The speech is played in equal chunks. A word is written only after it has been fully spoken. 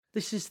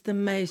This is the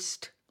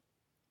most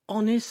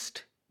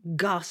honest,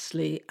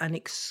 ghastly and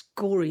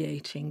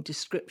excoriating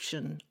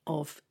description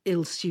of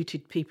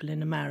ill-suited people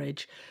in a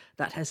marriage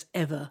that has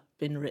ever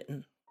been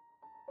written.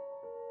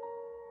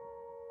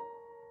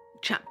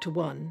 Chapter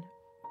 1,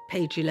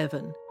 page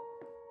 11.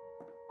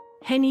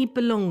 Henny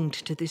belonged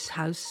to this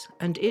house,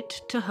 and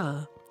it to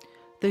her.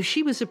 Though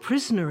she was a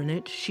prisoner in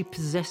it, she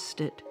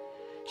possessed it.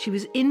 She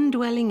was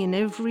indwelling in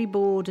every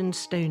board and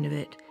stone of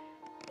it.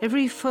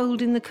 Every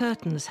fold in the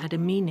curtains had a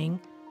meaning.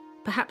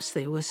 Perhaps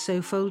they were so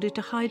folded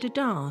to hide a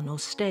darn or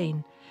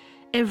stain.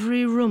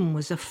 Every room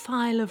was a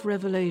file of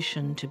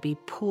revelation to be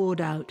poured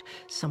out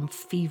some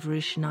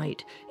feverish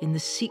night in the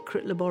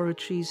secret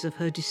laboratories of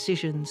her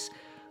decisions,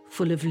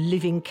 full of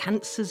living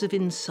cancers of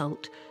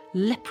insult,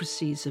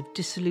 leprosies of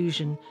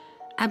disillusion,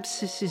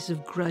 abscesses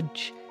of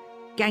grudge,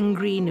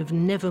 gangrene of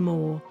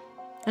nevermore,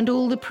 and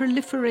all the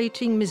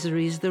proliferating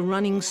miseries, the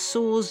running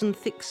sores and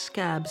thick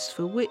scabs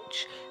for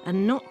which,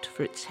 and not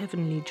for its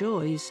heavenly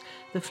joys,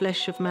 the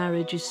flesh of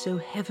marriage is so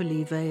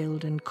heavily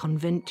veiled and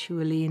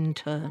conventually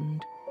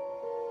interned.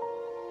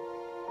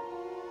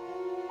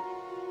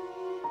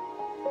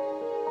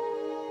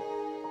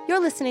 You're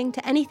listening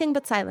to Anything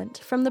But Silent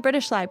from the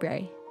British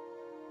Library.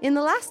 In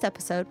the last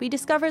episode, we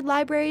discovered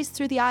libraries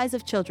through the eyes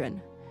of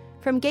children,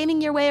 from gaming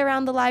your way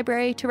around the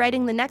library to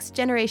writing the next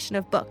generation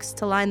of books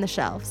to line the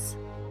shelves.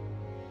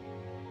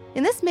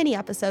 In this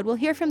mini-episode, we'll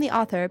hear from the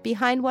author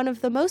behind one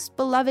of the most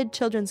beloved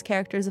children's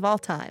characters of all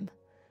time,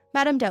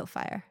 Madame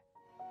Doubtfire.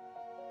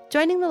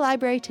 Joining the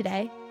library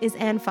today is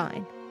Anne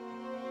Fine.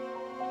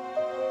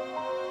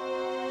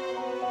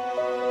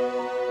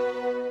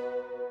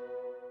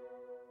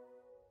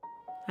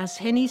 As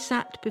Henny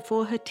sat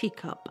before her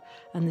teacup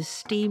and the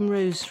steam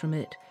rose from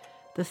it,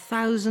 the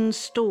thousand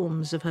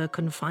storms of her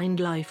confined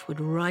life would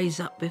rise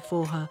up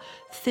before her,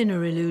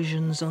 thinner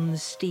illusions on the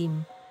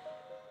steam.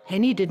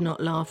 Henny did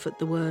not laugh at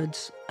the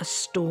words, "a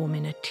storm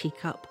in a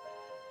teacup."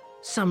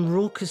 Some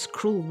raucous,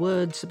 cruel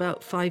words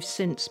about 5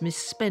 cents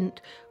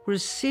misspent were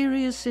as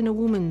serious in a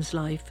woman's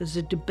life as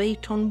a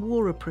debate on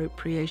war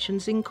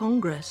appropriations in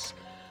Congress.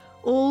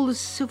 All the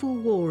civil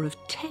war of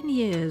 10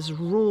 years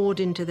roared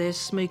into their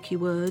smoky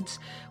words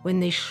when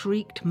they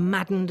shrieked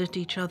maddened at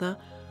each other.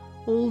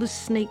 All the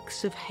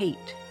snakes of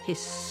hate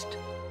hissed.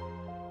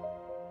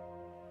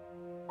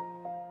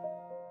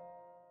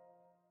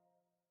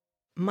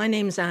 My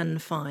name's Anne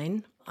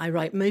Fine. I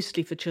write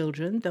mostly for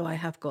children, though I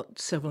have got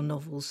several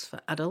novels for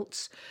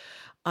adults.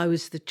 I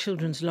was the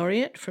Children's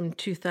Laureate from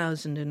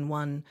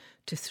 2001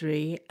 to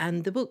 3,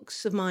 and the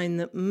books of mine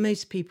that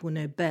most people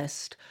know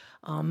best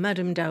are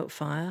Madame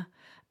Doubtfire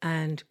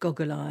and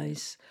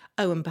Goggle-Eyes.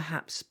 Oh, and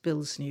perhaps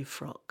Bill's New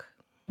Frock.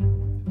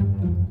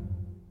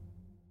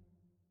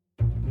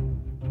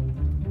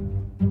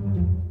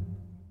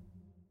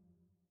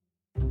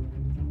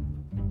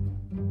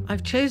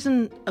 I've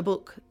chosen a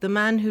book, The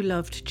Man Who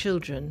Loved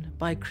Children,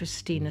 by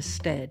Christina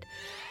Stead.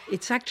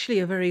 It's actually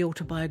a very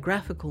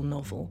autobiographical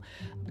novel.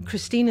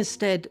 Christina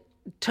Stead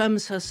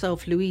terms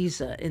herself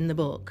Louisa in the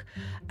book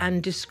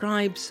and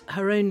describes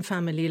her own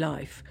family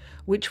life,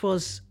 which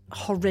was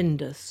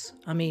horrendous.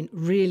 I mean,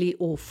 really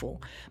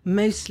awful,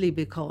 mostly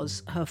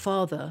because her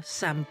father,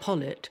 Sam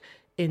Pollitt,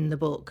 in the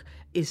book,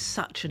 is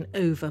such an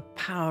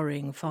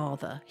overpowering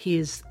father. He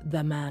is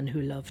the man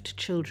who loved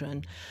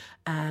children.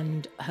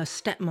 And her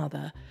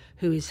stepmother,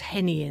 who is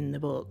Henny in the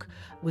book,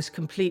 was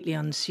completely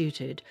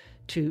unsuited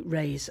to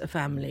raise a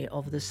family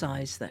of the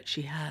size that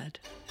she had.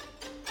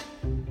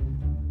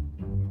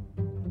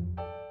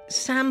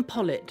 Sam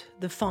Pollitt,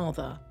 the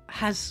father,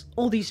 has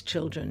all these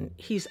children.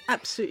 He's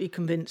absolutely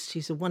convinced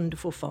he's a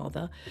wonderful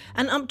father.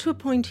 And up to a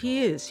point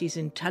he is. He's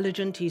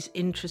intelligent, he's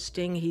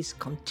interesting, he's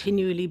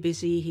continually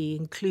busy, he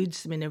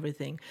includes them in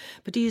everything.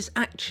 But he is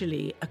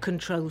actually a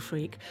control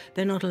freak.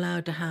 They're not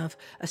allowed to have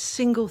a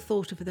single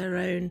thought of their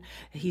own.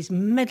 He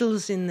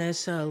meddles in their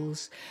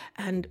souls.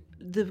 And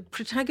the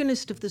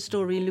protagonist of the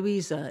story,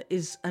 Louisa,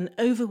 is an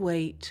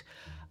overweight,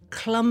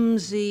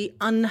 clumsy,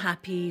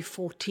 unhappy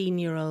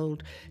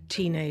 14-year-old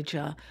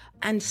teenager.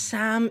 And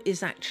Sam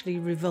is actually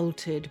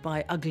revolted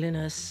by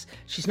ugliness.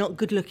 She's not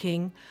good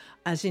looking,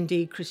 as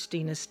indeed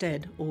Christina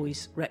Stead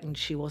always reckoned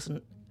she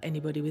wasn't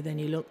anybody with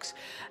any looks.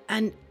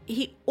 And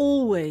he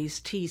always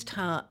teased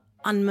her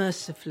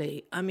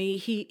unmercifully. I mean,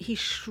 he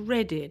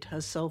shredded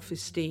her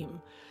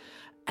self-esteem.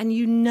 And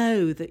you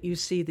know that you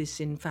see this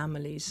in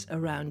families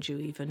around you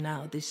even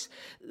now, this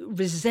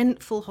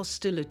resentful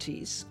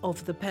hostilities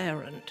of the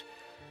parent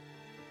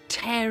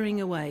tearing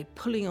away,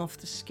 pulling off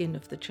the skin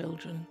of the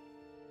children.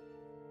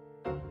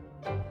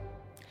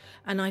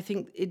 And I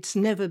think it's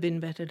never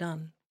been better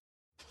done.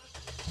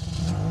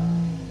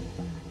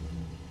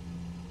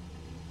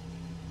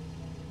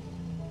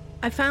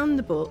 I found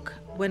the book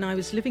When I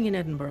was living in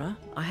Edinburgh,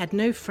 I had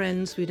no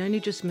friends. We'd only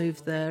just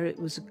moved there. It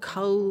was a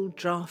cold,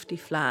 drafty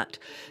flat.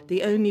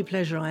 The only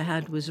pleasure I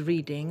had was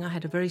reading. I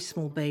had a very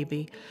small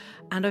baby.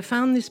 And I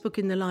found this book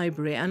in the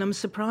library, and I'm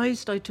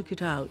surprised I took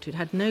it out. It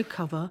had no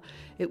cover.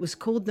 It was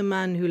called The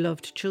Man Who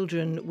Loved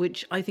Children,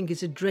 which I think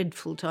is a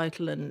dreadful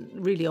title and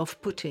really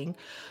off-putting.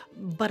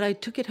 But I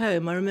took it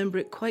home. I remember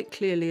it quite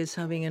clearly as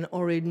having an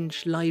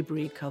orange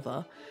library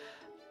cover.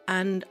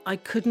 And I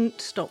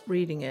couldn't stop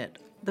reading it.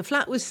 The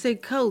flat was so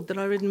cold that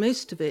I read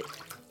most of it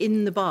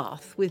in the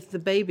bath with the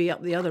baby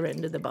up the other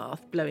end of the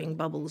bath, blowing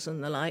bubbles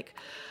and the like.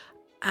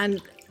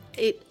 And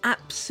it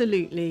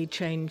absolutely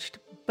changed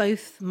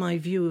both my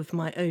view of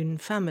my own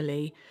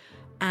family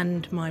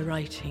and my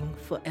writing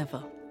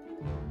forever.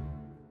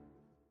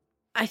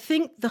 I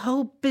think the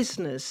whole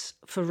business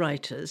for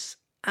writers,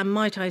 and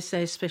might I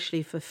say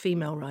especially for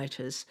female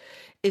writers,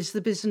 is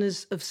the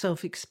business of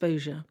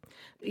self-exposure.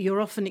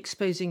 You're often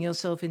exposing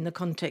yourself in the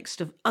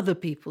context of other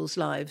people's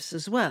lives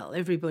as well.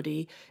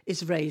 Everybody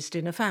is raised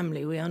in a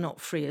family. We are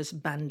not free as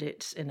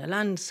bandits in a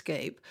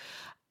landscape.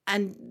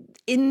 And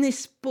in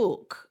this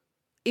book,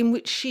 in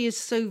which she is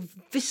so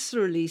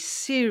viscerally,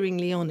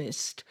 searingly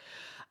honest,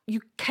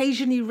 you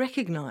occasionally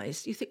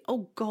recognise, you think,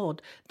 oh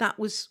God, that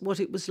was what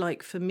it was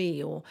like for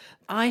me, or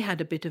I had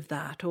a bit of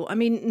that, or, I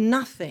mean,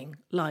 nothing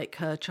like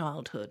her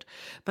childhood.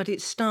 But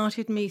it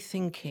started me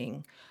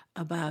thinking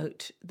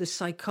about the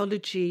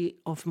psychology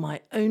of my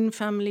own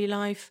family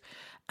life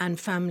and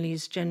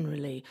families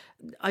generally.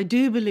 I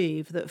do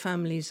believe that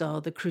families are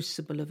the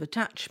crucible of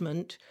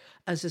attachment,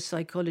 as a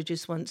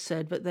psychologist once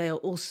said, but they are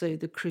also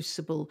the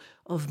crucible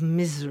of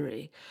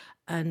misery.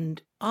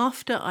 And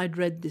after I'd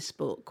read this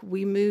book,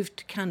 we moved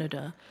to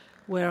Canada,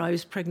 where I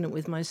was pregnant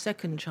with my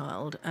second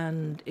child,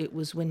 and it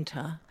was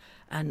winter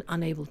and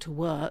unable to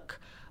work.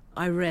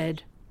 I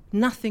read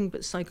nothing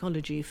but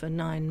psychology for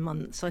 9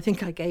 months. I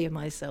think I gave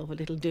myself a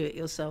little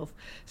do-it-yourself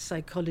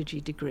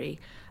psychology degree.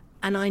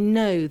 And I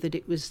know that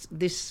it was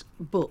this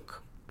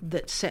book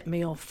that set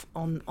me off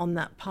on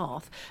that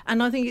path.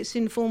 And I think it's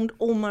informed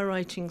all my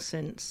writing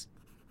since.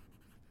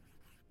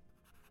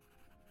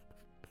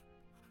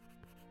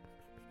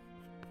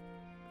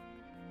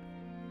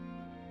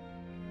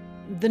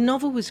 The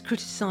novel was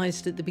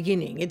criticised at the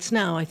beginning. It's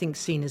now, I think,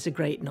 seen as a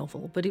great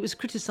novel, but it was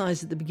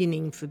criticised at the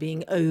beginning for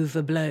being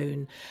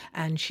overblown,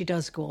 and she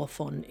does go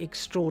off on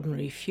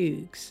extraordinary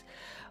fugues.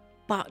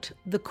 But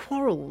the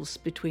quarrels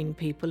between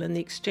people and the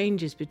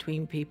exchanges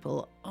between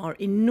people are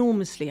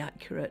enormously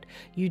accurate.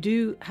 You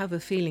do have a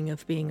feeling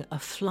of being a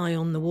fly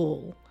on the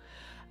wall.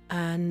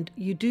 And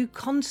you do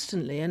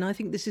constantly, and I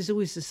think this is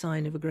always a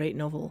sign of a great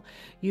novel,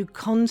 you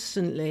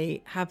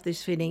constantly have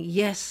this feeling,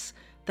 yes,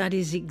 that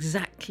is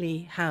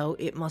exactly how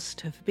it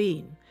must have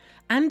been.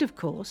 And of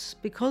course,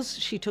 because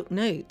she took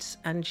notes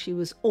and she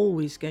was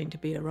always going to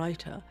be a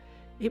writer,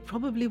 it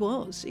probably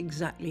was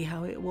exactly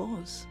how it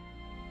was.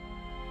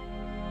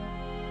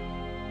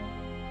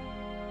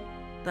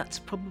 That's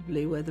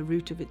probably where the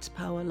root of its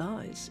power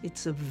lies.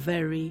 It's a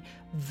very,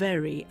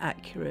 very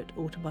accurate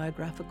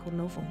autobiographical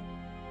novel.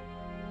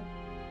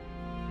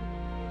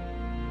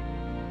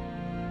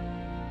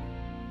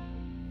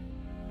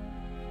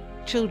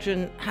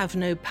 Children have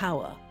no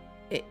power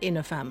in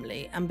a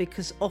family, and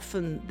because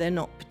often they're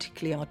not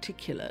particularly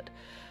articulate,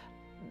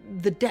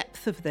 the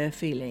depth of their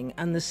feeling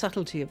and the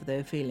subtlety of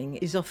their feeling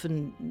is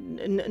often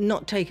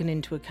not taken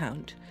into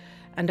account.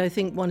 And I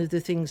think one of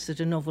the things that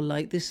a novel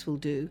like this will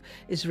do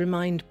is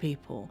remind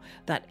people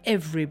that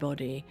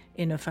everybody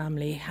in a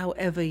family,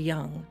 however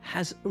young,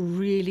 has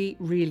really,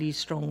 really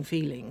strong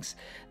feelings.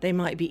 They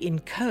might be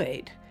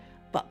inchoate,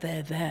 but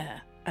they're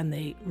there, and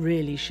they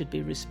really should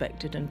be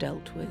respected and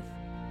dealt with.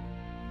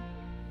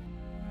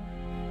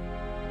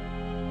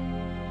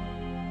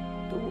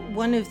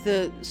 One of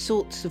the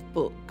sorts of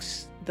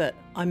books that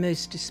I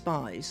most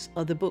despise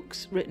are the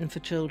books written for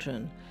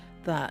children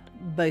that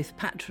both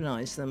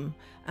patronise them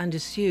and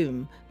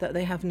assume that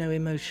they have no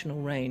emotional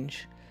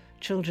range.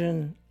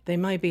 Children, they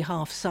may be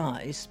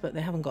half-sized, but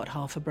they haven't got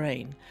half a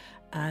brain,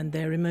 and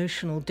their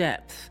emotional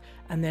depth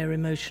and their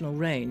emotional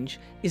range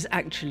is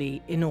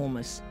actually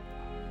enormous.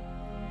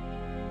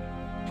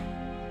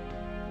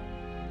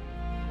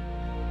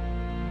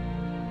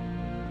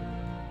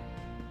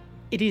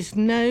 It is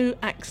no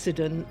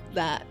accident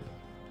that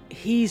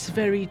 "he's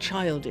very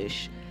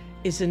childish"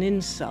 is an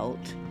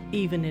insult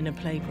even in a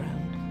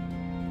playground.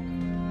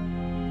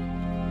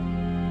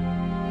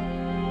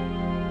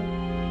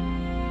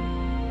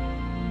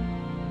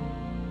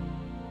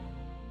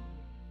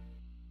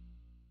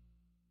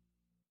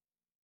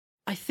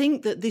 I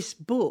think that this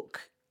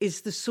book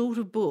is the sort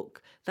of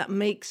book that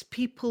makes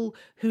people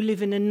who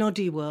live in a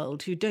noddy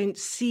world, who don't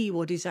see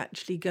what is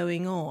actually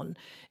going on,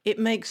 it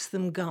makes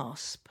them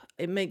gasp.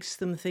 It makes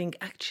them think,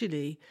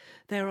 actually,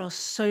 there are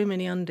so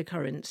many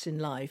undercurrents in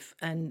life,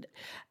 and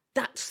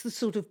that's the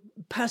sort of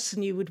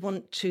person you would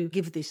want to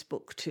give this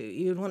book to.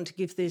 You would want to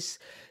give this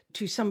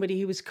to somebody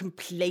who was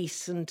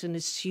complacent and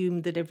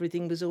assumed that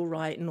everything was all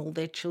right and all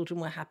their children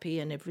were happy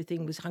and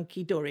everything was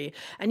hunky-dory.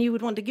 And you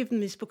would want to give them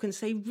this book and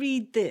say,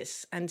 read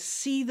this and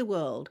see the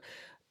world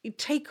You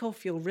take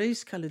off your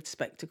rose-coloured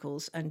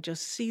spectacles and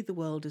just see the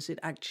world as it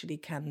actually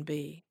can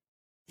be.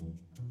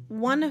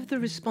 One of the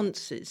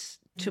responses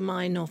to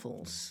my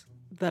novels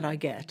that I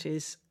get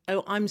is,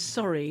 "Oh, I'm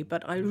sorry,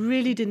 but I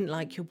really didn't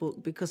like your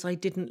book because I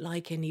didn't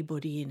like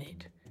anybody in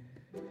it."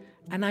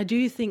 And I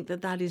do think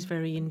that that is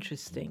very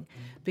interesting,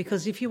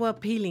 because if you are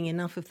peeling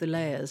enough of the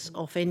layers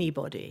off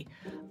anybody,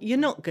 you're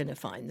not going to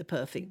find the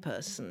perfect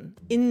person.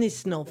 In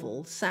this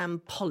novel,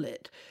 Sam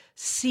Pollitt,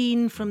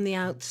 seen from the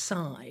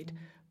outside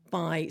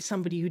by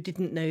somebody who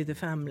didn't know the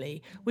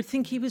family, would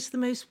think he was the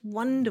most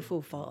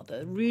wonderful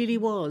father, really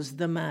was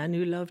the man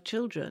who loved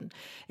children.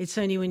 It's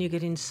only when you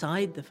get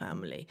inside the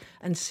family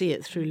and see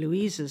it through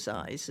Louisa's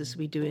eyes, as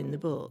we do in the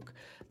book,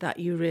 that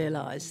you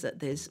realise that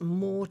there's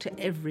more to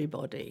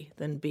everybody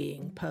than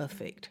being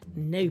perfect.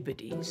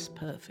 Nobody's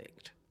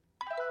perfect.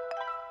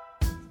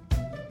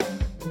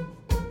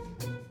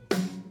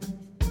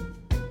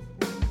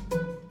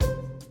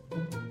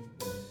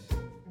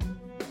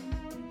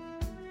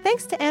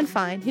 Thanks to Anne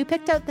Fine, who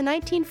picked out the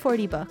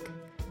 1940 book,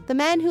 The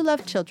Man Who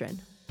Loved Children,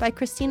 by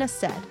Christina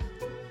Stead.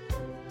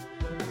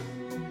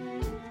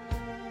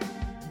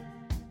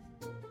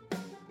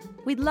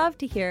 We'd love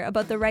to hear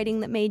about the writing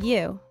that made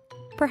you.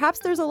 Perhaps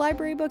there's a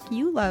library book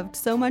you loved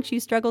so much you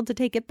struggled to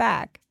take it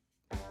back.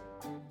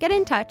 Get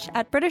in touch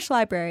at British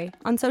Library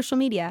on social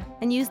media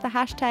and use the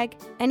hashtag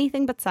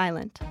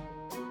 #AnythingButSilent.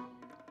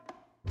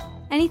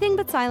 Anything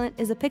But Silent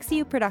is a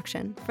Pixiu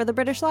production for the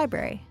British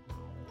Library.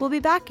 We'll be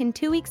back in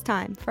 2 weeks'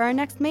 time for our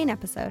next main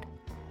episode.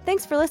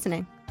 Thanks for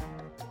listening.